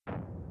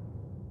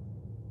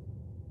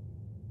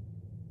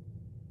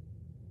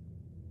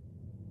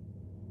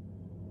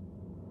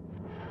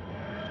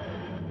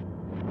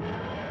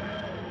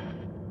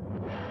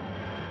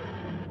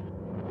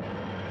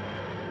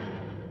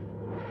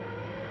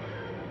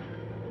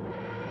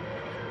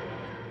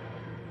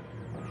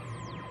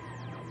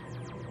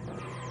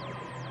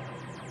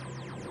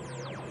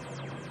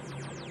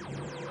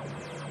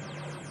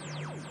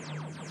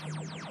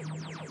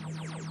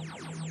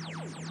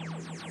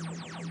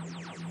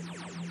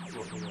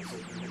welcome to episode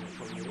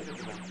 328 of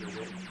the Back to the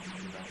Day,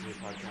 the Back to the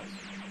Podcast.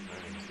 My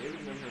name is David,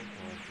 and I'm here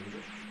with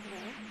Ginger.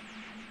 Hello.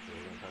 So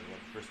we're going to talk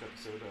about the first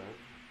episode of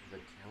the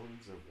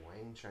Talons of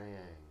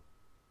Weng-Chiang.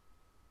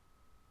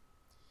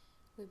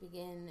 We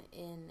begin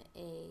in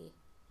a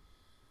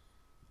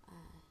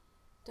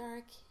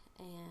dark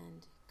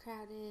and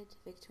crowded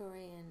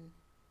Victorian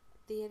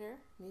theater,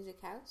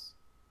 music house.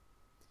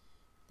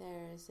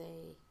 There's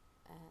a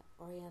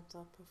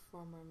Oriental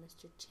performer,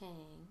 Mr.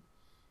 Chang,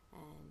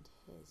 and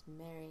his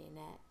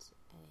marionette,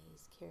 and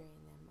he's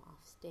carrying them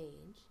off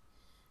stage.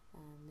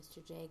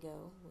 Mr.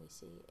 Jago, we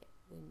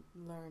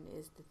learn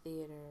is the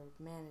theater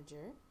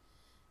manager,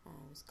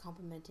 is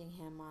complimenting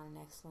him on an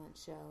excellent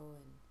show,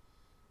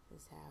 and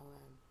is how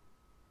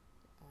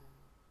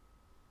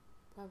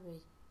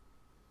probably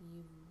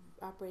you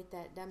operate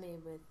that dummy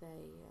with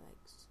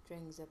like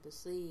strings up a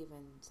sleeve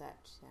and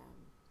such.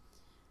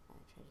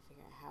 Trying to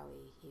figure out how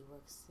he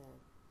works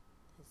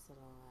his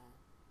little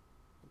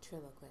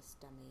ventriloquist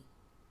dummy,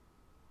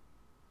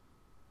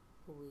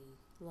 who we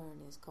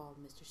learn is called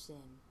Mr.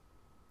 Sin.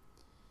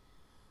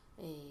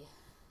 A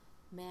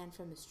man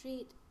from the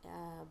street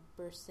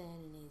bursts in,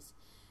 and he's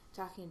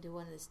talking to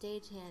one of the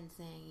stagehands,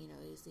 saying,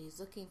 he's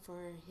looking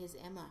for his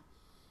Emma,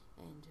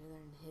 and to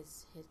learn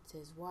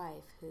his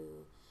wife,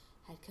 who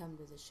had come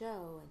to the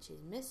show, and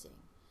she's missing.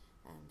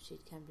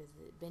 She'd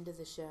been to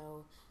the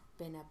show,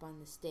 been up on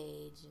the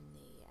stage in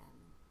the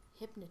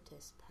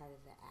hypnotist part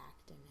of the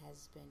act, and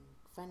has been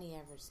funny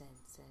ever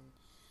since. And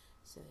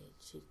so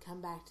she'd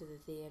come back to the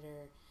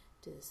theater,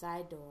 to the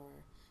side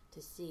door,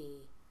 to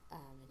see,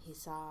 and he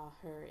saw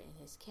her in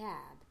his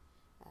cab.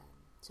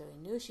 So he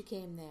knew she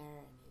came there,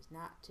 and he's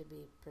not to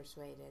be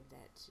persuaded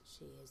that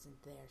she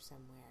isn't there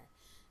somewhere.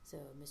 So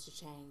Mr.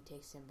 Chang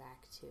takes him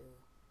back to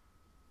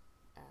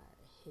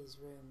his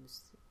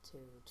rooms to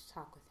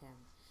talk with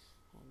him,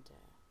 and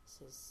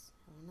says,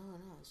 "Oh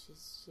no,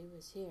 she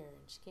was here,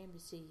 and she came to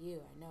see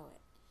you. I know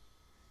it."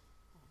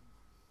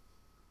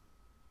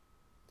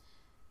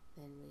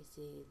 Then we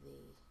see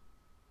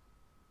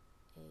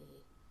a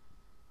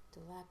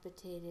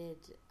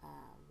dilapidated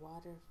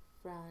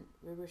waterfront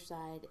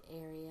riverside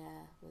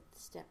area with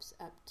steps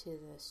up to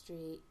the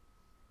street,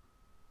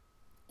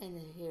 and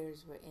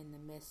here's where in the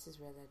mist is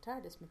where the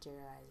TARDIS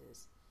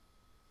materializes.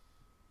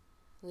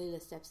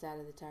 Leela steps out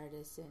of the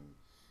TARDIS in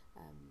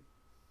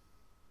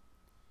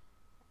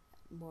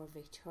more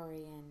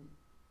Victorian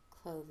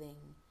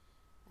clothing,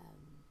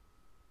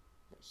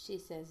 what she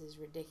says is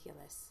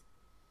ridiculous.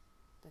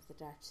 But the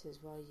doctor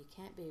says, "Well, you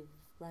can't be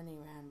running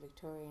around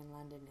Victorian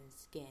London in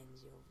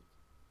skins. You'll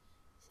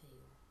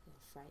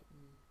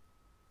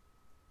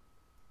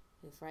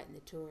frighten the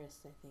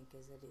tourists," I think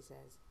is what he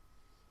says.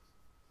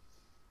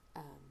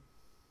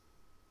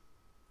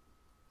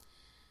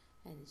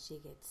 And she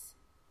gets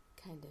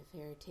kind of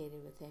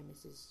irritated with him. He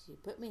says, "You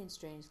put me in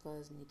strange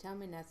clothes and you tell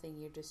me nothing.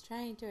 You're just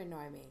trying to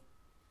annoy me."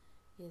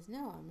 He says,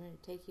 "No, I'm going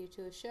to take you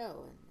to a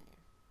show," and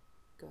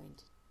they're going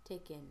to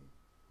take in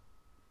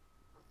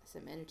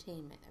some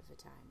entertainment of the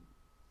time.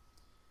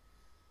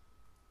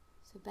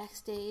 So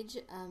backstage,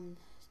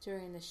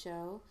 during the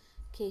show,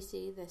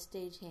 Casey, the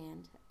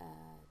stagehand,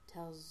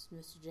 tells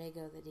Mr.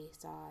 Jago that he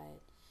saw a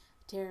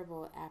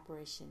terrible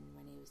apparition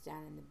when he was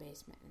down in the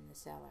basement in the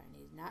cellar, and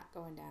he's not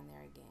going down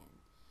there again.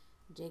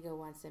 Jago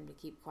wants them to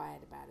keep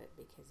quiet about it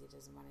because he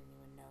doesn't want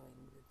anyone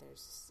knowing that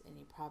there's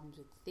any problems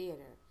with the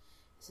theater.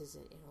 He says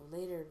that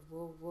later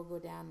we'll go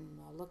down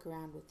and I'll look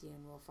around with you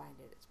and we'll find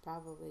it. It's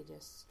probably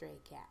just stray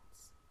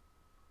cats.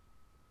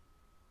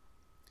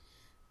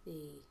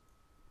 The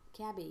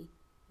cabbie,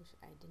 which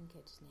I didn't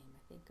catch his name, I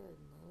think it was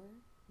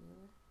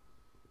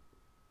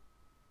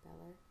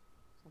Beller,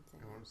 something.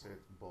 I want to say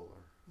it's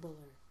Buller.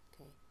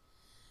 Okay.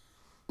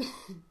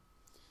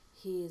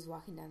 He is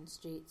walking down the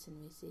streets,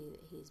 and we see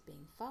that he's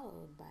being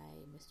followed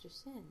by Mr.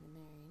 Sin, the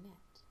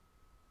marionette.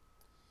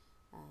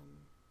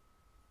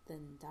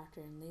 Then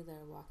Doctor and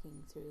Leela are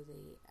walking through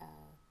the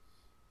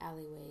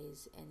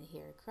alleyways, and they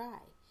hear a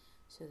cry.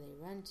 So they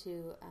run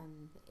to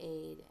the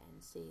aid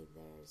and see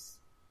there's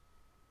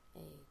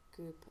a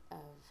group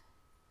of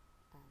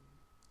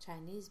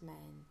Chinese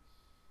men,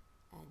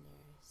 and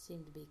they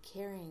seem to be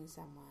carrying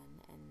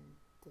someone. And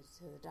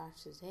so the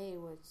doctor says, "Hey,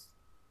 what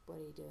are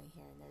you doing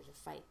here?" And there's a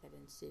fight that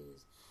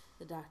ensues.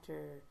 The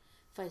doctor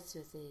fights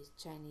with the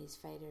Chinese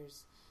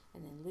fighters,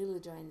 and then Lulu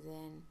joins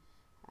in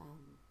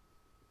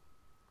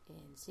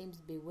and seems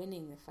to be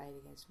winning the fight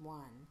against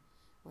one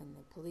when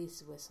the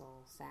police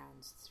whistle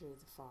sounds through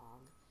the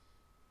fog.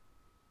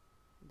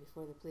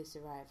 Before the police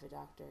arrive, the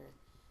doctor,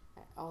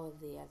 all of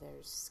the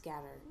others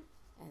scatter,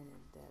 and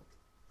the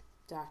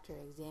doctor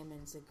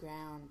examines the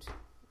ground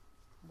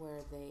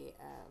where they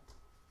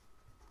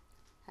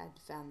had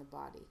found the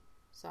body,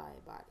 saw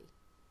a body.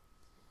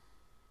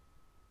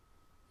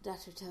 The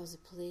doctor tells the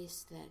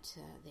police that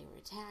they were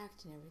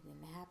attacked and everything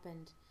that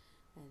happened,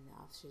 and the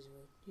officers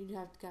were, "You'd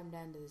have to come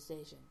down to the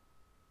station."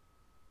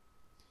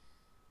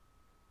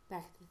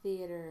 Back at the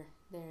theater,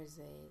 there's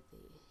the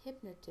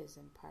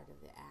hypnotism part of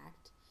the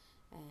act,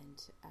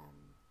 and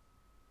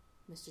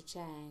Mr.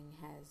 Chang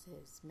has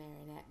his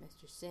marionette,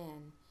 Mr.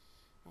 Sin,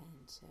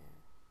 and is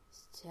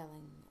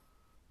telling...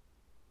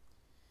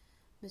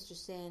 Mr.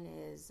 Sin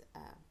is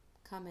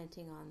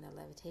commenting on the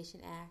Levitation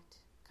Act,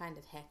 kind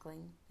of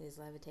heckling his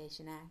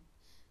Levitation Act,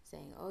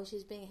 saying, oh,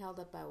 she's being held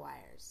up by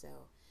wires. So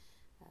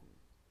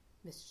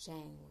Mr.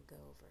 Chang will go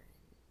over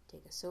and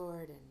take a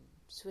sword and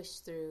swish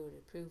through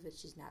to prove that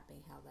she's not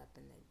being held up,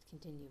 and then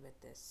continue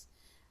with this,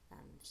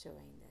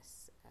 showing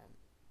this,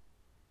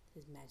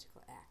 his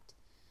magical act.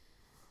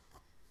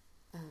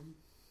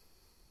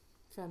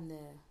 From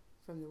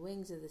the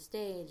wings of the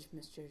stage,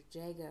 Mr.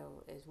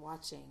 Jago is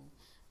watching,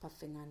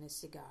 puffing on his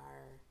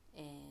cigar,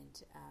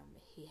 and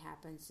he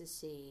happens to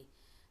see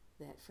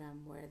that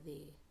from where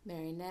the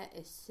marionette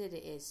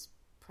is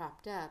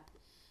propped up,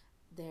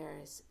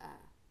 there's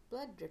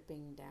blood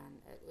dripping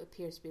down. It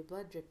appears to be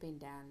blood dripping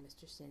down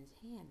Mr. Sin's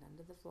hand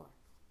onto the floor.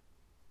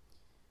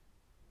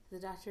 The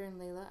doctor and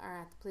Leela are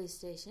at the police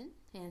station,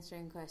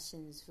 answering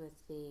questions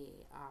with the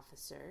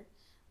officer.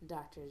 The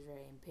doctor is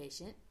very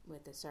impatient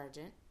with the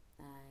sergeant.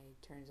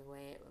 He turns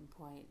away at one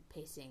point,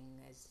 pacing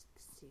as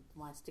he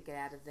wants to get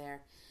out of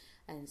there,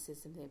 and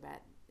says something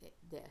about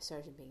the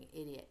sergeant being an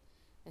idiot.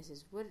 And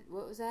says, what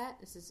was that?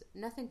 It says,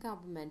 nothing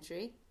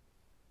complimentary.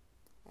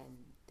 And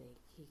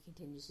he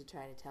continues to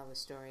try to tell the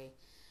story.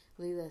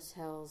 Leela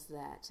tells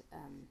that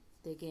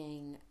the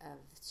gang of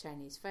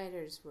Chinese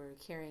fighters were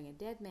carrying a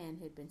dead man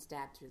who had been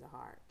stabbed through the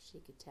heart. She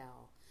could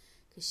tell,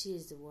 because she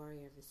is the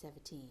warrior of the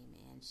 17,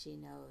 and she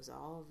knows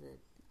all of the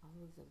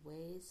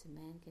ways a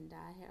man can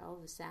die here, all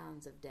the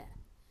sounds of death,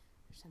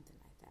 or something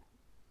like that.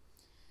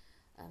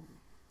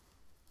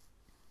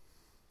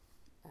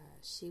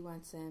 She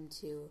wants them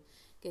to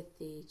get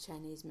the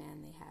Chinese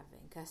man they have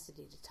in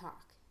custody to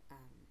talk.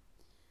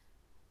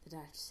 The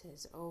doctor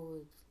says,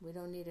 "Oh, we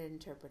don't need an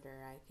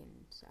interpreter. I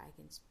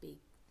can speak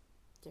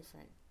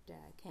different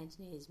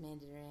Cantonese,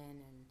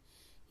 Mandarin," and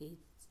he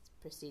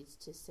proceeds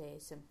to say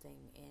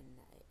something in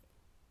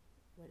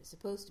what is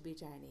supposed to be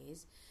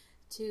Chinese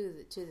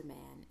to the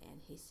man,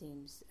 and he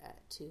seems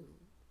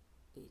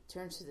he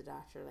turns to the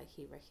doctor like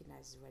he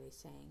recognizes what he's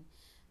saying.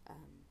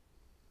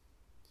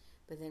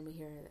 But then we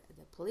hear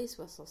the police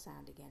whistle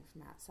sound again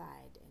from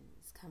outside, and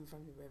it's come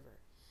from the river.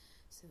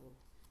 So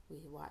we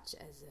watch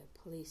as the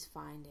police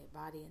find a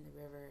body in the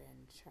river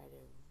and try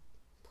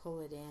to pull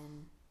it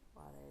in,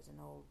 while there's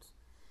an old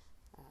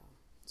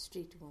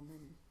street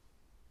woman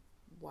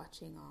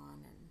watching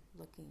on and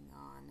looking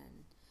on,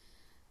 and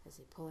as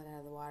they pull it out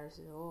of the water,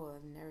 says, "Oh,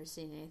 I've never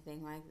seen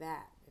anything like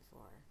that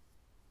before."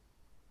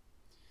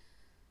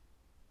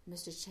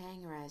 Mr.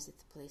 Chang arrives at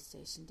the police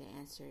station to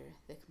answer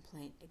the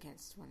complaint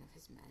against one of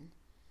his men.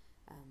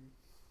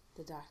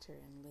 The doctor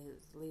and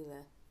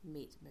Leela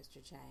meet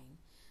Mr. Chang,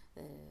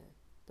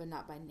 but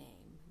not by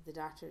name. The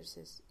doctor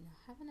says,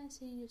 "Haven't I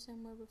seen you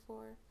somewhere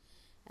before?"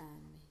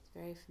 He's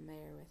very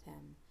familiar with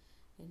him,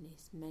 and he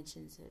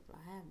mentions that,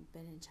 "I haven't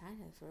been in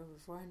China for over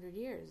 400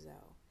 years,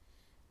 though."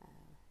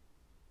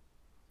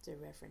 It's a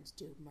reference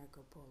to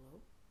Marco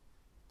Polo.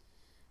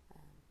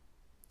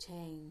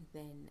 Chang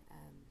then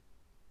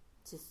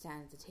sits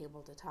down at the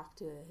table to talk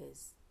to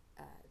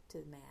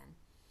the man,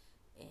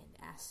 and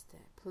asks the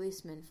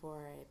policeman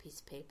for a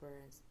piece of paper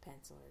and a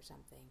pencil or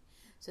something.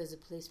 So as the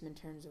policeman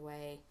turns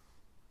away,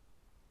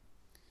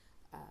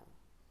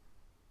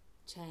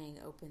 Chang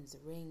opens a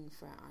ring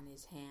on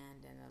his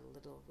hand, and a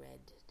little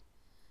red,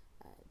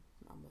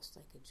 almost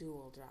like a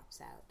jewel,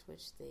 drops out,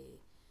 which the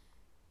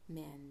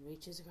man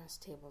reaches across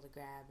the table to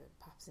grab. It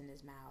pops in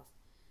his mouth.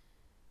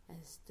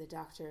 As the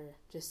doctor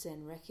just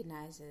then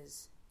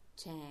recognizes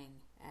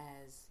Chang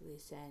as Li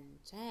Sen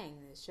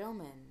Chang, the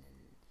showman, and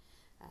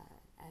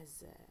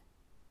as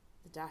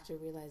the doctor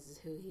realizes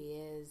who he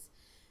is,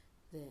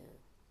 the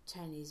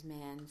Chinese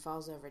man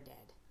falls over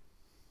dead.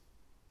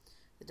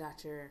 The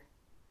doctor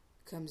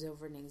comes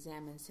over and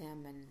examines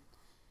him and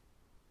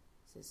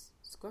says,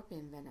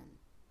 "Scorpion venom,"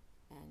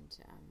 and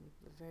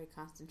a very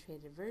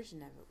concentrated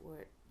version of it.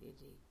 Where did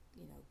he,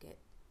 get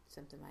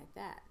something like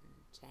that?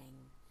 And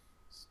Chang,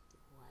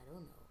 I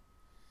don't know.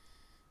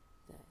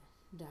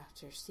 The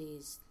doctor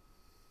sees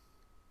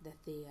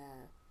that the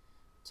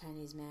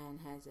Chinese man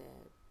has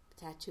a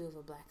tattoo of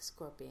a black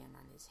scorpion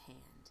on his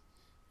hand,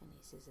 and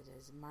he says it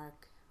is a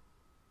mark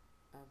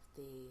of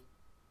the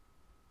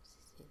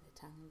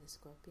tongue of the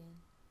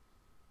scorpion,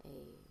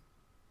 a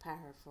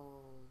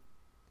powerful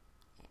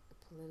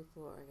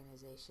political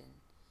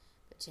organization.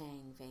 But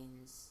Chang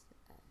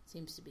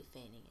seems to be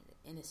feigning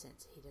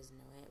innocence. He doesn't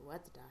know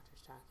what the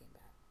doctor's talking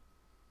about.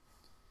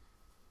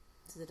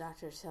 So the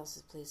doctor tells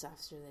the police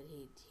officer that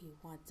he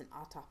wants an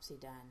autopsy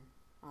done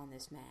on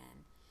this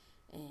man,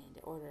 and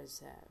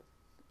orders an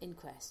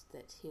inquest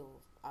that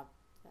he'll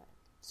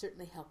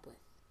certainly help with.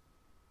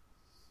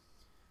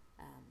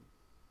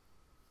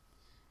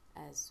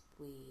 As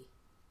we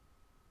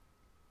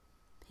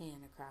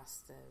pan across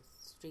the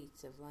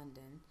streets of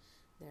London,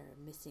 there are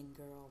missing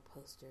girl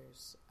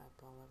posters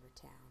up all over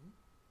town.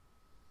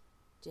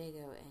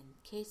 Jago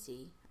and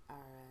Casey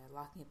are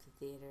locking up the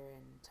theater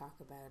and talk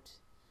about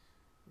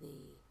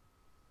the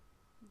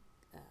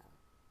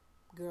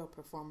girl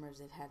performers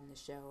they've had in the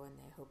show, and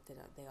they hope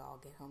that they all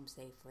get home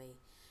safely.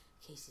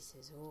 Casey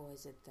says, "Oh,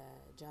 is it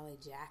the Jolly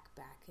Jack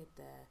back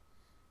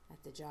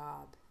at the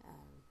job?"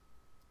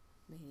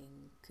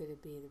 Meaning, could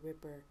it be the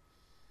Ripper?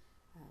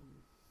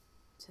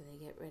 So they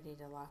get ready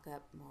to lock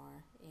up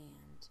more,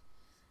 and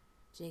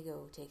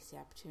Jago takes the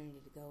opportunity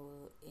to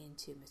go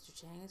into Mr.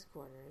 Chang's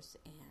quarters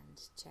and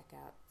check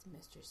out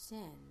Mr.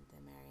 Sin,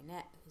 the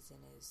marionette who's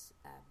in his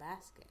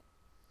basket.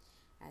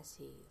 As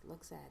he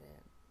looks at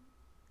it,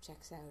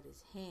 checks out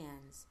his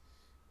hands,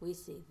 we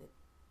see that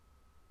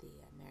the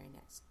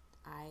marionette's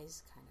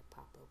eyes kind of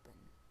pop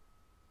open.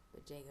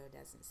 But Jago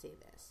doesn't see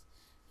this.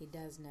 He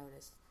does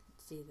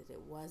see that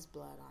it was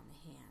blood on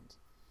the hand.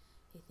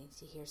 He thinks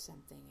he hears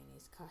something, and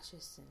he's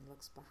cautious and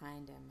looks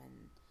behind him,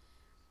 and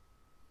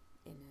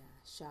in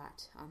a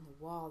shot on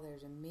the wall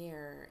there's a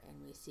mirror,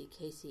 and we see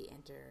Casey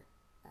enter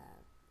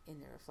in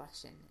the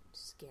reflection. It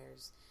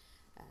scares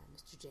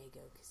Mr.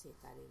 Jago because he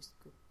thought he was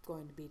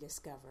going to be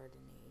discovered,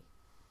 and he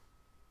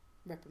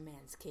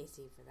reprimands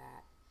Casey for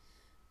that.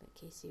 But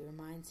Casey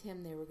reminds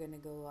him they were going to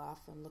go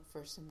off and look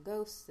for some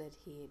ghosts that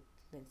he had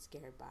been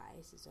scared by.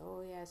 He says,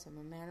 "Oh yes, I'm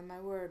a man of my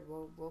word.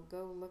 We'll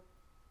go look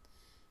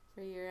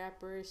for your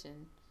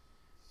apparition."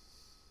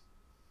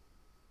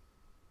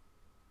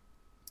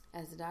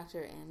 As the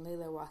doctor and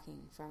Leela are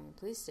walking from the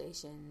police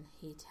station,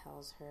 he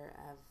tells her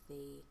of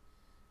the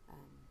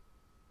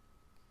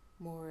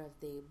more of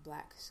the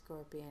Black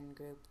Scorpion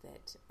group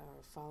that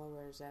are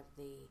followers of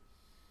the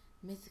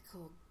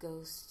mythical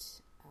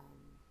ghost,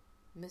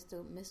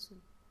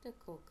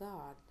 mystical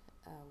god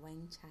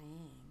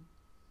Weng-Chiang,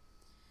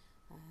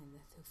 and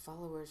that the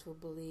followers will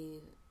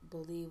believe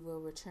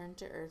will return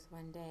to Earth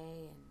one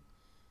day, and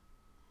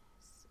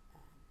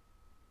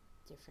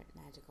different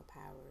magical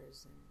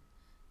powers. And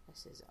I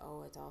says,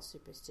 "Oh, it's all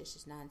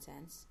superstitious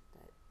nonsense,"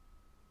 but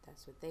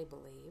that's what they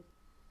believe.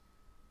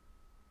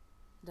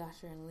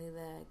 Doctor and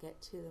Leela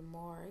get to the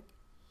morgue,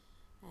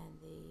 and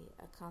the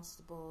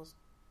constable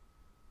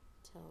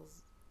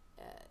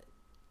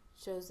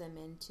shows them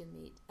in to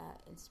meet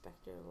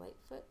Inspector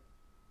Lightfoot.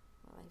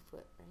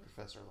 Lightfoot, right?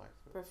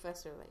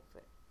 Professor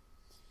Lightfoot.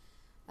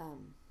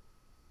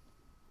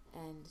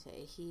 And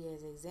he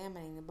is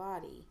examining the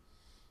body.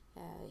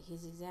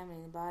 He's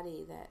examining the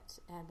body that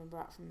had been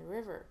brought from the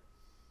river.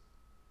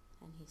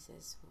 And he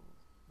says, "Well,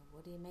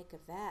 what do you make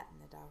of that?"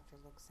 And the doctor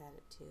looks at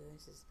it too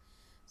and says,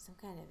 "Some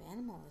kind of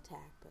animal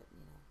attack, but,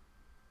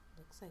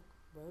 looks like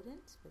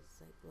rodents, but it's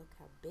like, look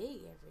how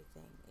big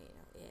everything,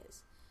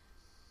 is."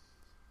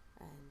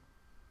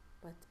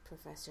 But the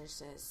professor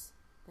says,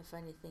 the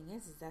funny thing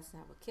is that's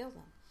not what killed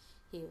him.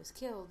 He was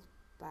killed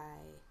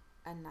by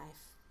a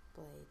knife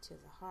blade to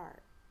the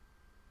heart.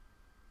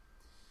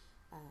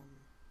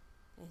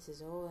 And he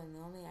says, "Oh, and the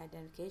only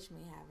identification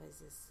we have is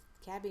this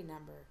cabbie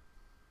number,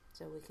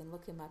 so we can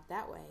look him up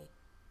that way,"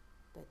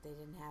 but they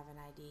didn't have an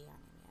ID on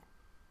him yet.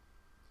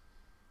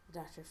 The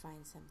doctor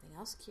finds something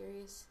else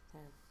curious.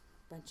 There are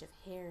a bunch of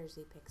hairs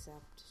he picks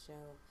up to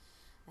show,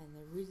 and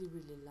they're really,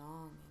 really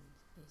long,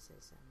 and he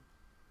says,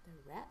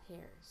 "They're rat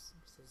hairs."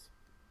 He says,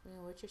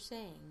 "What you're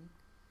saying,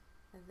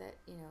 that,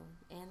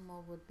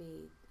 animal would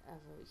be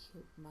of a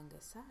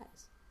humongous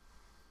size."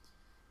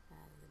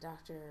 The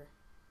doctor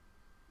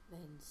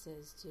then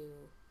says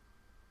to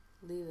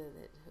Leela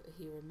that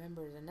he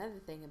remembers another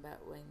thing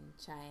about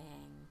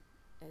Weng-Chiang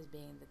as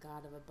being the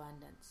god of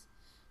abundance.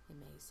 He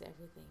makes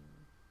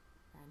everything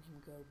around him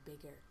grow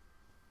bigger.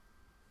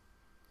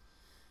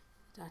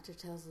 The doctor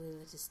tells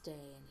Leela to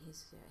stay, and he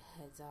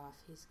heads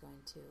off. He's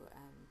going to,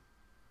 I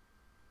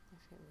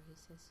forget where he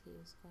says he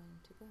was going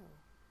to go.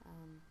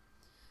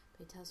 But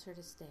he tells her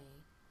to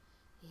stay.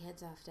 He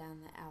heads off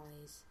down the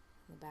alleys,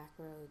 the back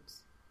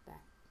roads,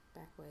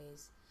 back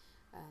ways.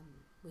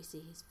 We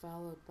see he's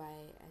followed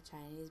by a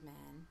Chinese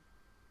man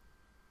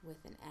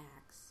with an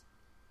axe.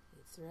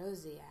 He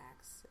throws the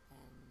axe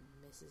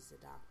and misses the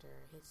doctor,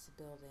 hits the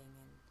building,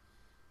 and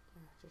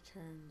the doctor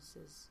turns,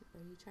 says,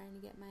 "Are you trying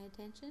to get my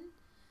attention?"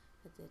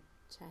 But the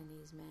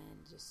Chinese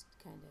man just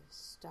kind of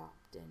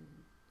stopped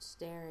and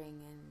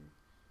staring and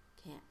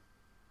can't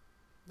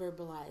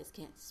verbalize,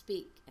 can't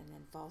speak, and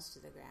then falls to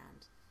the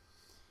ground.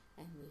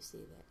 And we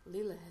see that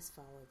Leela has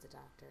followed the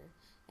doctor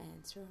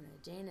and thrown a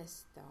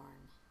Janus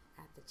thorn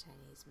at the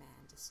Chinese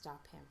man to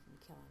stop him from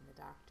killing the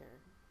doctor.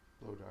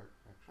 Blow dart,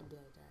 actually. A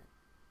blow dart.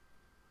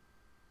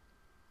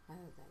 I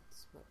thought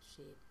that's what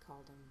she had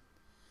called him.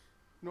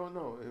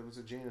 No, it was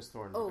a Janus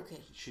thorn. Oh,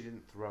 okay. She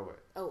didn't throw it.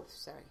 Oh,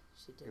 sorry.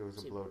 She did. It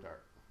was a blow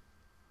dart.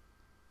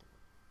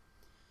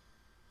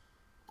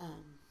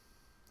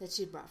 That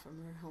she brought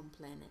from her home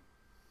planet,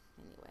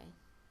 anyway.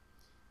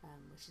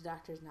 Which the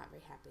doctor is not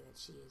very happy that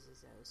she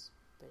uses those.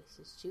 But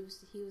he says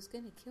he was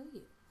going to kill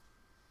you.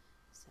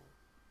 So,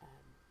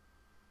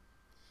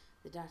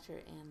 the doctor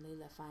and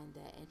Leela find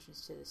the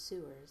entrance to the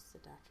sewers. The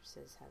doctor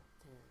says how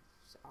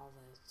all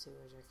the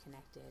sewers are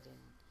connected,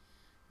 and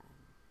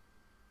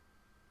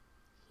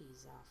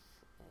he's off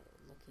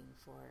looking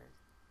for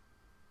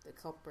the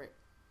culprit,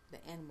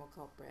 the animal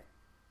culprit.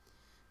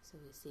 So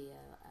we see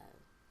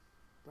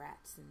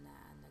rats on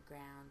the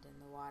ground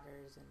and the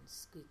waters and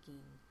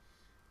squeaking,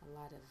 a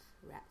lot of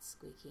rats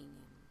squeaking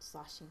and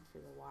sloshing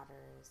through the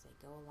water as they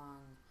go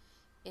along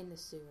in the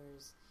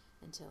sewers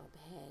until up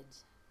ahead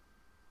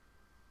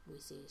we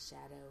see a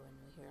shadow and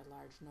we hear a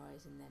large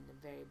noise and then a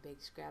very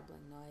big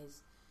scrabbling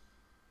noise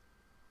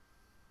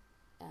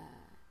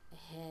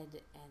ahead,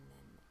 and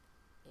then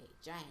a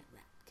giant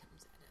rat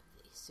comes out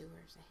of the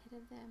sewers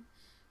ahead of them,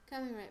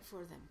 coming right for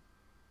them.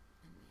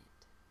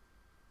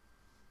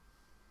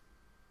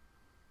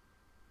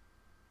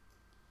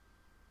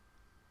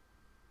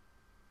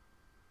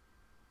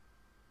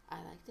 And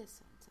I like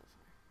this one so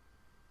far.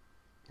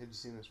 Had you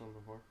seen this one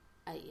before?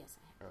 Yes,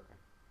 I have. Okay.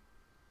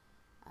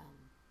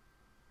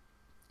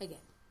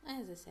 Again,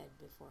 as I said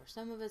before,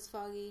 some of it's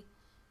foggy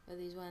with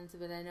these ones,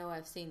 but I know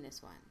I've seen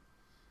this one.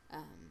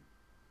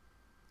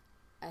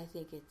 I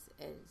think it's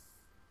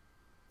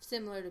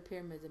similar to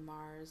Pyramids of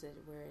Mars,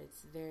 where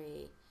it's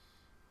very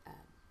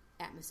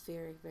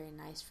atmospheric, very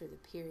nice for the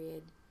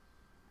period.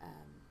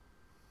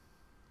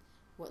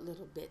 What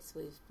little bits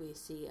we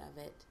see of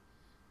it,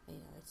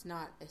 it's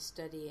not a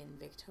study in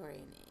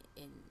Victorian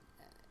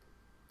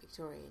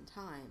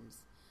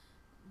times,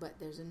 but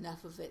there's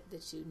enough of it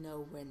that you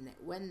know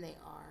when they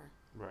are,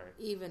 right?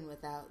 Even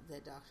without the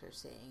doctor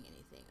saying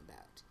anything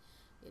about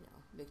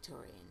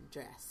Victorian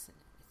dress and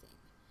everything.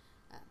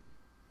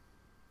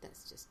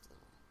 That's just a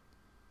little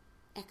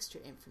extra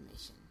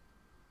information,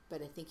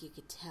 but I think you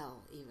could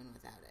tell even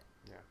without it.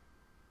 Yeah.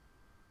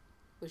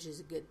 Which is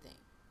a good thing.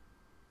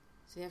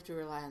 So you have to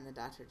rely on the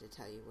doctor to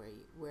tell you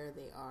where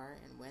they are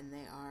and when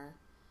they are.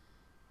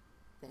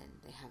 Then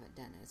they haven't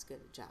done as good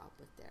a job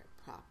with their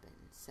prop and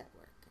set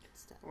work and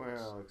stuff.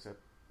 Well,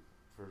 except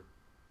for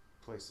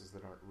places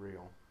that aren't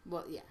real.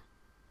 Well, yeah.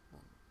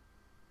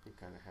 He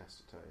kind of has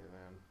to tell you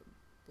then.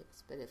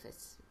 Yes, but if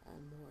it's a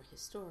more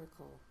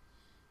historical,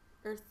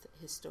 Earth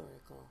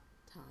historical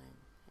time,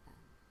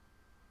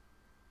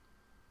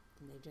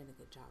 then they've done a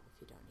good job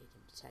if you don't need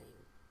him to tell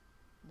you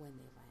when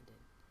they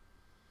landed.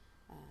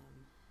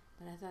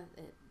 But I thought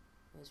it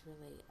was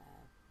really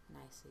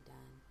nicely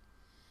done.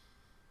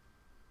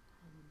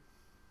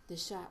 The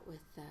shot with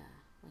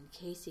when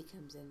Casey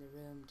comes in the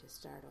room to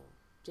startle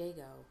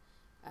Jago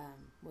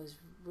was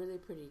really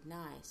pretty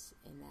nice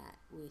in that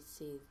we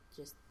see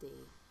just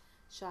the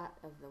shot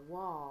of the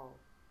wall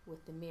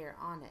with the mirror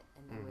on it,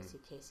 and then we see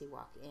Casey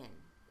walk in,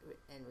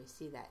 and we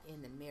see that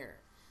in the mirror.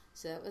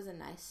 So it was a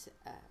nice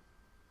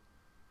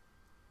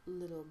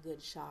little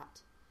good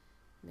shot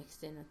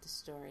mixed in with the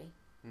story.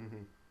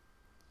 Mm-hmm.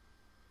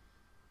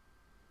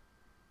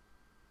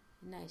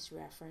 Nice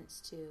reference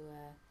to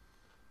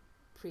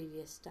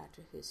previous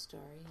Doctor Who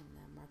story and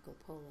the Marco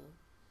Polo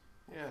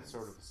reference. Yeah,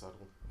 sort of a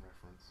subtle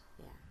reference.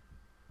 Yeah.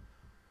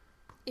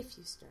 If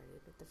you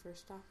started with the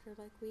first Doctor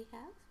like we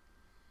have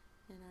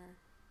in our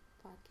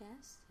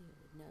podcast, you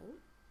would know.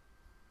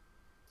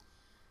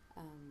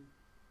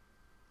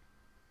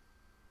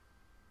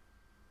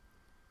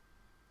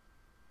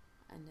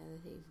 Another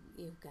thing,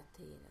 you've got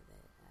the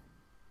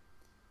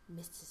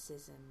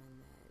mysticism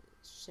and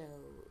the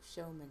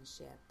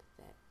showmanship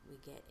that we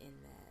get in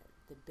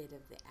the bit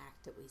of the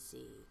act that we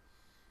see.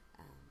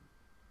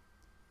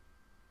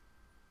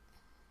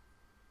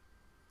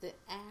 The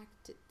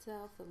act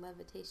itself, the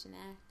levitation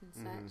act and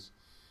such,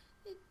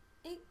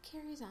 it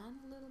carries on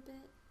a little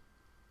bit,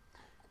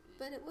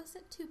 but it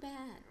wasn't too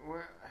bad.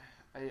 Well,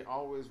 I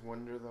always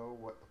wonder though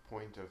what the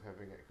point of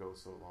having it go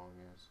so long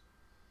is.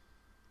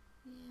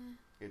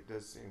 Yeah. It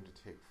does seem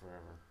to take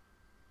forever.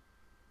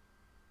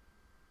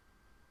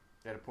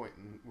 At a point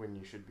when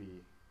you should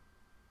be,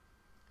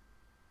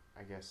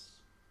 I guess,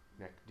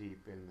 neck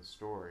deep in the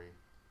story,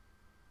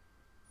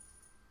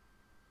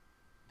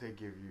 they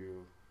give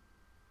you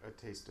a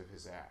taste of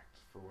his act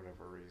for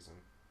whatever reason.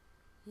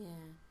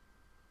 Yeah.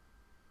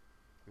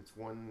 It's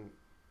one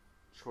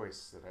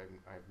choice that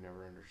I've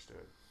never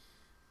understood.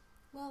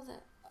 Well,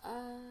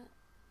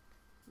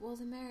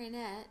 the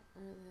marionette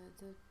or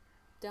the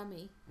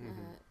dummy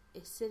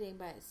is sitting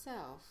by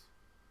itself,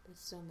 but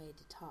still made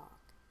to talk.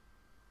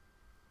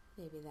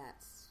 Maybe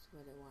that's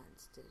what it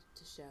wants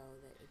to show,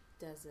 that it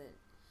doesn't.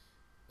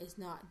 It's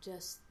not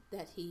just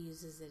that he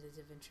uses it as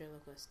a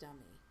ventriloquist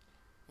dummy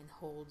and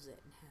holds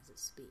it and has it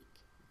speak.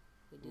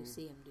 We do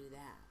see him do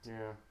that.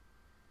 Yeah.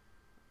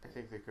 I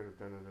think they could have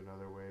done it in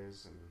other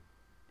ways and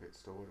it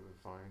still would have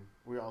been fine.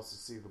 We also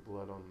see the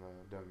blood on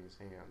the dummy's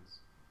hands.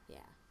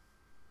 Yeah.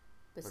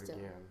 But still,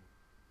 again,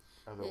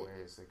 other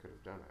ways they could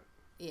have done it.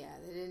 Yeah,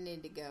 they didn't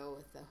need to go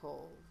with the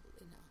whole,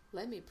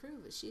 let me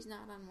prove it. She's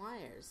not on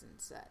wires and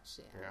such.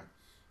 Yeah.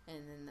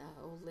 And then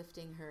the whole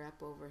lifting her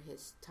up over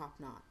his top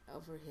knot,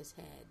 over his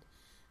head,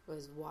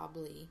 was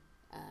wobbly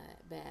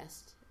at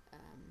best,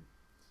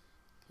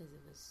 because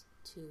it was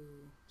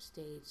two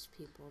stage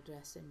people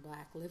dressed in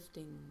black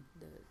lifting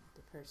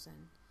the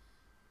person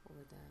or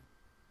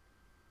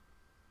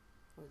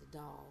the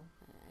doll.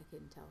 I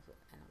couldn't tell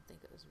I don't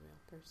think it was a real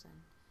person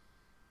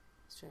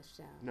stretched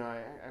out. No,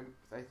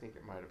 I think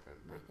it might have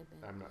been,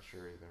 but I'm not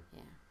sure either.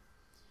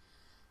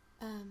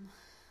 Yeah.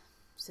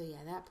 So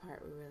yeah, that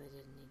part we really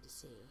didn't need to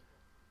see.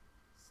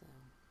 So,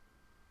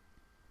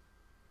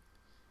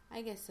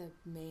 I guess the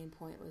main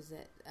point was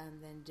that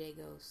then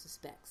Jago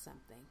suspects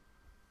something.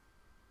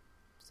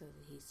 So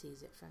that he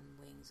sees it from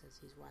wings as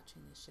he's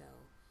watching the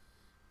show.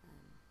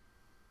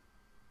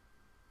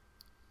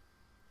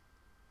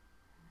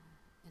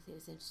 I think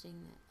it's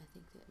interesting that I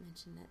think that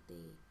mentioned that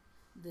the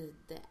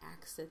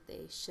acts that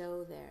they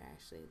show there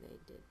actually they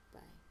did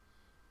by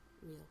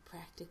real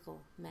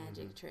practical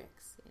magic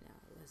tricks. You know,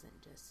 it wasn't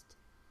just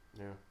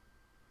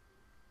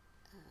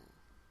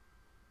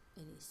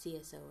any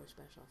CSO or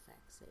special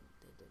effects. They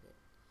did it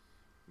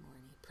more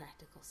in a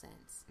practical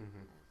sense of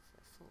a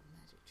full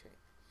magic trick.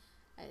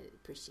 I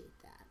appreciate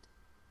that.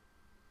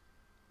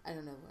 I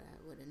don't know what I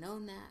would have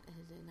known that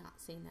had I not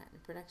seen that in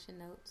the production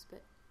notes,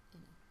 but you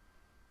know,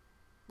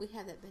 we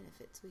have that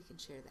benefit, so we can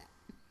share that.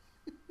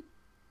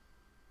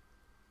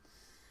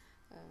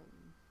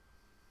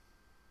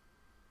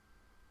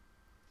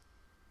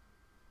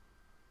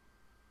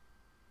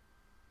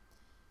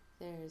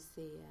 There's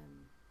the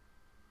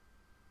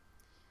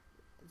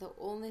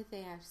only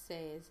thing I have to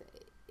say is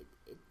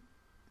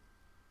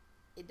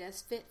it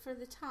does fit for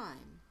the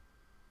time,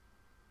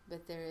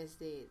 but there is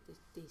the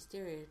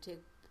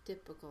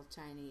stereotypical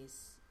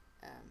Chinese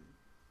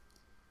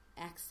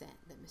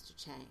accent that Mr.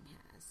 Chiang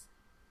has.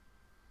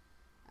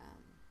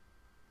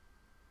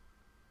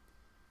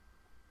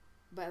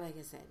 But like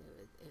I said,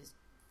 it was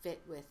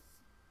fit with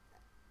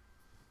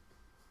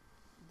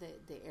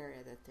the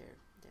area that they're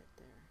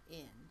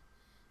in.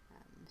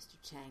 Mr.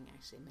 Chiang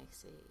actually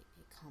makes a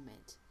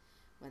comment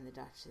when the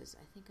doctor says,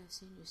 "I think I've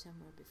seen you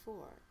somewhere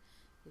before."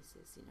 He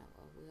says, "You know,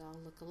 well, we all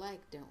look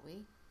alike, don't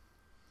we?"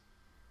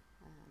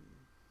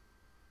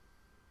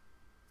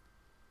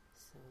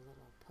 So a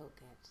little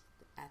poke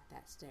at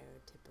that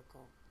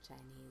stereotypical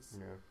Chinese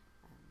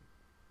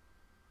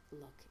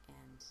look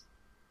and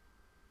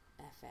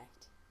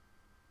affect.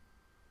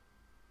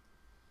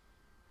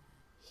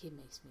 He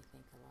makes me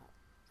think a lot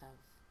of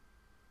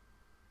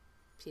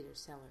Peter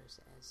Sellers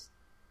as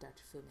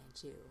Dr. Fu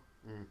Manchu,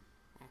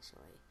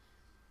 actually.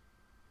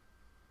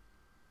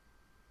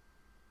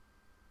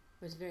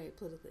 It was a very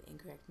politically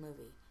incorrect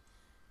movie,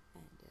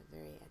 and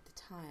very, at the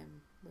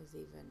time, was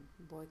even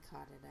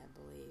boycotted, I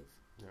believe.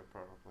 Yeah,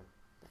 probably.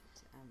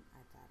 But I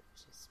thought it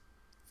was just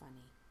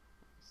funny.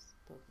 It was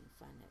poking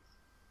fun at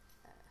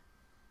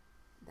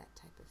that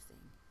type of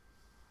thing.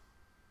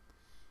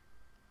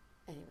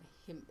 Anyway,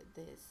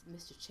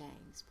 Mr.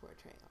 Chang's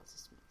portrayal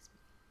just makes me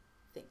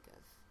think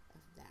of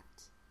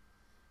that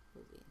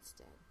movie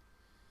instead.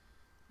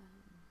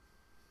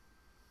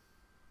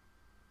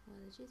 What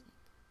did you think?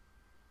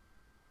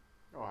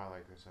 Oh, I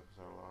like this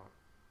episode a lot.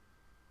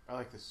 I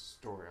like this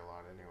story a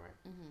lot anyway.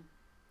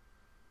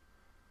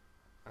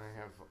 I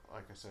have,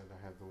 like I said, I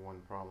have the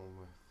one problem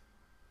with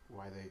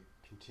why they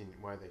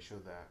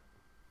showed that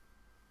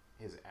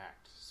his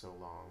act so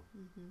long.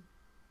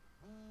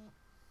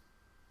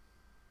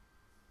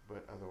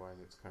 But otherwise,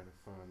 it's kind of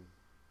fun.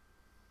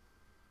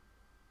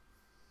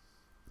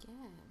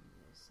 Yeah,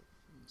 there's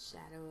a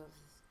shadow of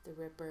the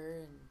Ripper,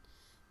 and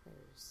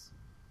there's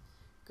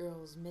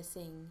girls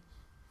missing,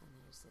 and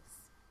there's this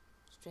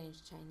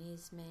strange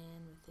Chinese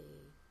man with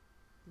a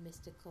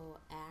mystical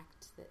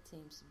act that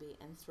seems to be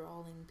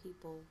enthralling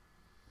people.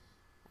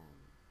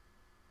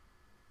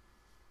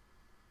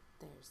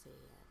 There's a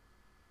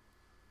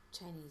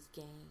Chinese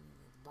gang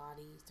with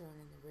bodies thrown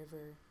in the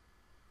river,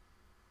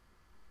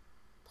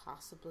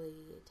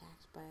 possibly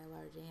attacked by a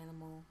large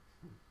animal.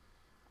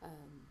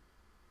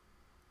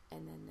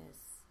 And then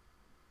this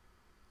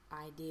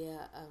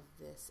idea of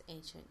this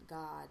ancient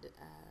god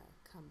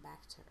come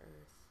back to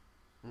Earth.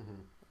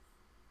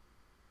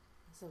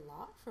 It's a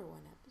lot for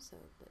one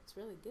episode, but it's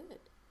really good.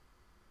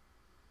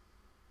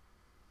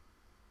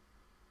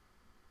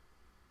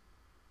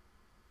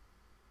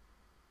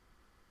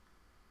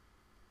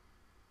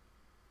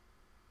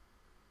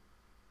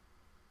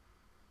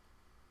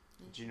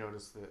 Did you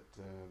notice that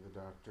the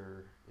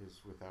doctor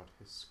is without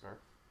his scarf?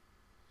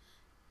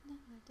 No,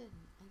 I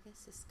didn't. I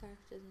guess the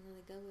scarf doesn't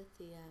really go with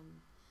the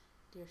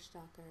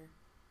deerstalker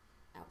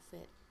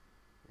outfit.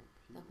 Yep,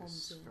 the home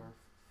is scene. scarf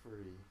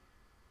free.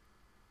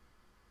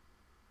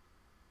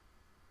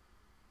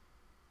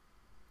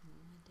 No,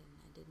 I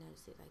didn't. I did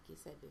notice it, like you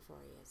said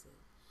before. He has the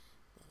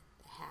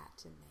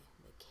hat and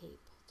the cape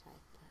type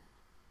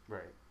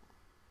Right.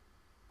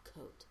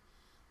 coat.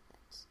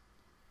 That's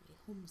very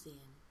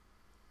Holmesian.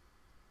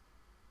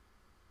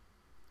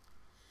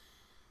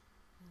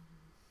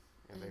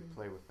 And they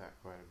play with that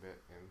quite a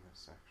bit in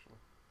this, actually.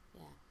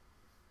 Yeah.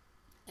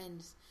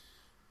 And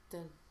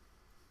the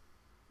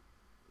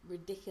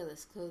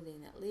ridiculous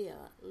clothing that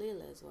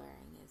Leela is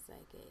wearing is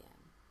like a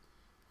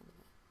kind of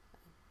a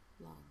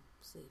long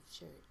sleeve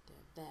shirt,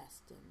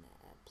 vest, and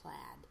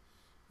plaid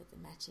with a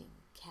matching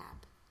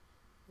cap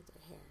with her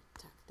hair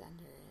tucked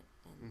under it,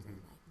 and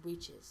like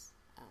breeches,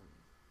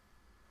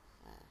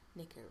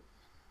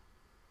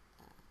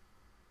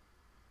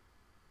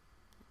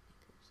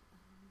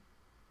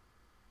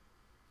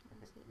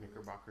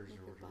 Knickerbockers or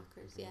whatever.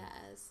 Knickerbockers, yeah,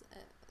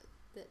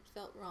 that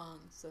felt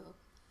wrong. So,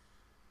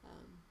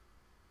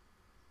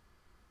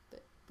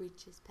 but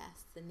breeches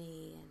past the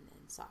knee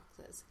and socks.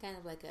 It's kind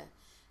of like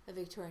a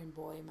Victorian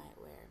boy might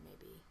wear,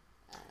 maybe.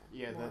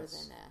 More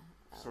that's than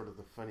sort of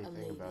the funny thing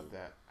lady. about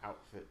that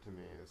outfit to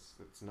me is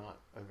it's not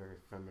a very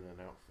feminine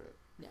outfit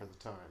for the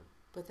time.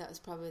 But that was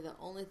probably the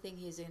only thing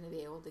he's going to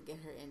be able to get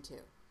her into.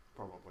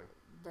 Probably.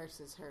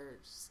 Versus her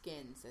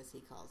skins, as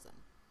he calls them.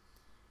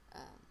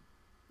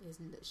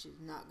 She's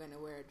not going to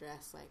wear a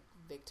dress like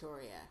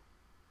Victoria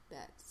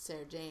that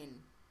Sarah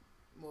Jane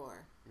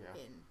wore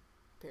in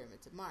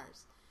Pyramids of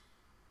Mars.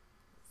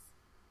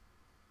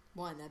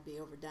 One, that'd be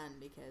overdone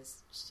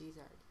because she's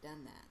already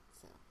done that,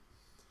 so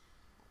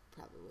that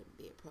probably wouldn't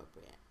be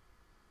appropriate.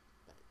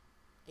 But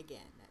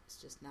again, that's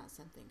just not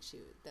something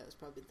that was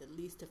probably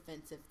the least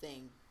offensive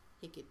thing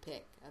he could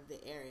pick of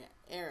the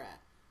era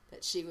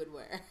that she would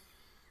wear.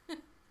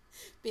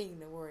 Being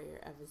the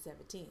warrior of the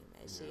 17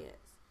 as she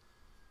is.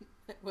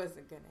 It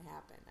wasn't going to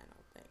happen, I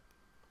don't think.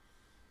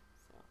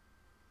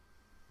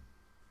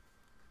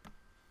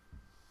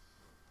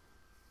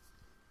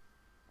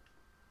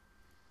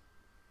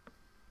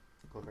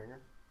 So. Cliffhanger?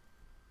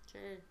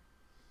 Sure.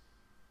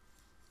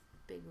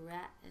 Big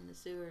rat in the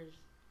sewers.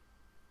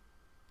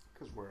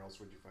 Because where else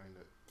would you find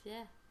it?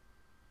 Yeah.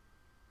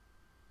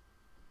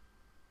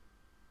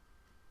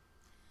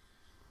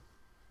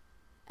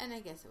 And I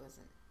guess it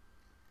wasn't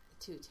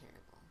too terrible.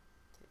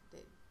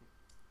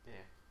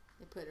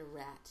 They put a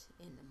rat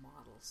in the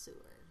model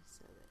sewer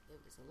so that it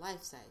was a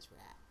life-size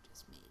rat,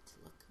 just made to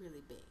look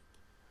really big.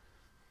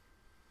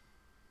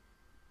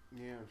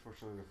 Yeah,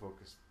 unfortunately the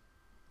focus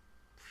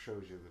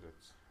shows you that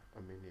it's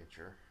a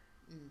miniature.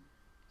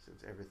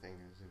 Since everything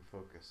is in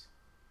focus.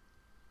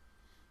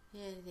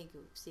 Yeah, I think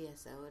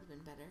CSO would have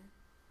been better.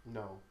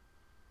 No.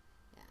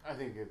 Yeah. I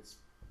think it's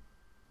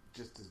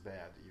just as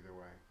bad either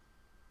way.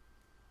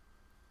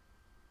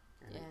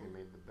 I think they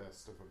made the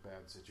best of a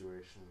bad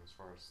situation as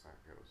far as that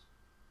goes.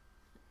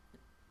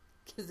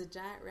 Because a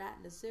giant rat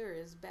in a sewer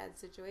is a bad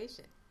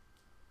situation.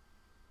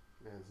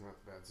 Yeah, it's not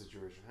the bad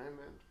situation I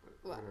meant, but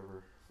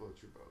whatever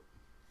floats your boat.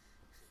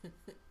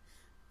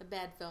 A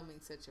bad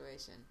filming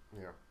situation.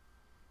 Yeah.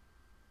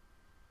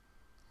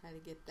 How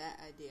to get that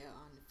idea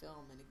on the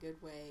film in a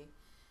good way.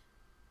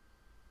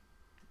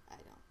 I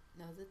don't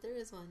know that there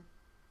is one.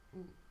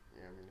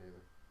 Yeah, me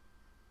neither.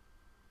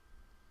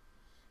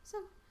 So,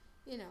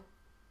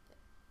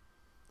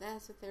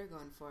 that's what they're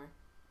going for.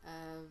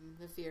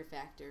 The fear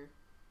factor.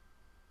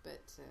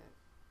 But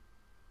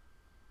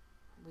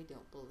we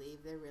don't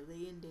believe they're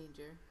really in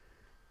danger.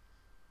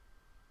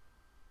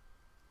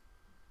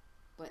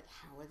 But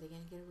how are they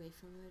going to get away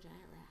from a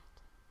giant rat?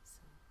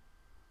 So,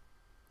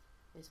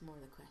 there's more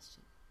the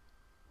question.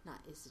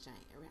 Not is the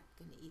giant rat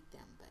going to eat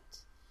them, but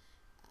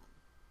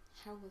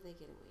how will they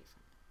get away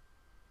from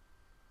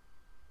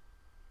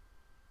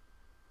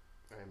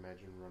it? I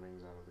imagine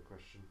running's out of the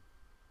question.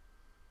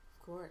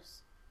 Of course.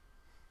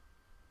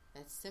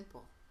 That's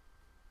simple.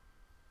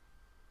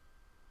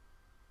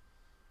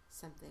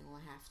 Something will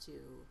have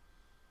to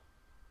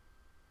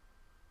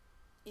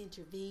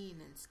intervene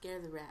and scare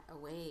the rat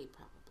away,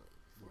 probably,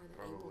 before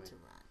they're able to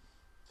run.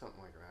 Something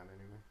like that,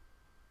 anyway.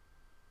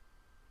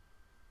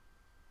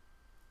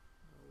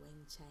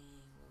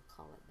 Weng-Chiang will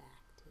call it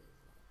back to his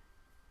lair.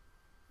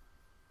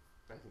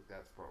 I think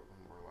that's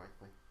probably more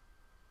likely.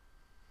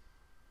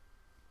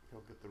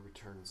 He'll get the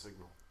return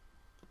signal.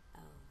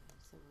 Oh,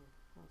 so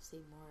we'll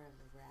see more of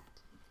the rat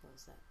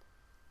close up.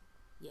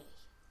 Yay.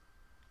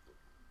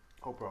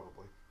 Oh,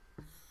 probably.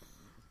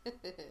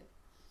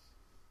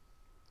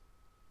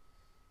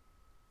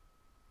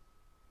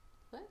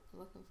 But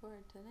looking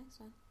forward to the next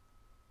one.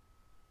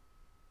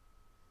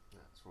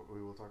 That's what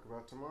we will talk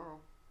about tomorrow.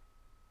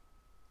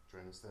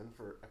 Join us then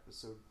for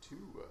episode 2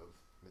 of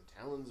The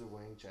Talons of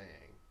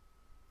Weng-Chiang.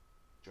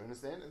 Join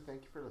us then, and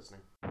thank you for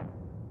listening.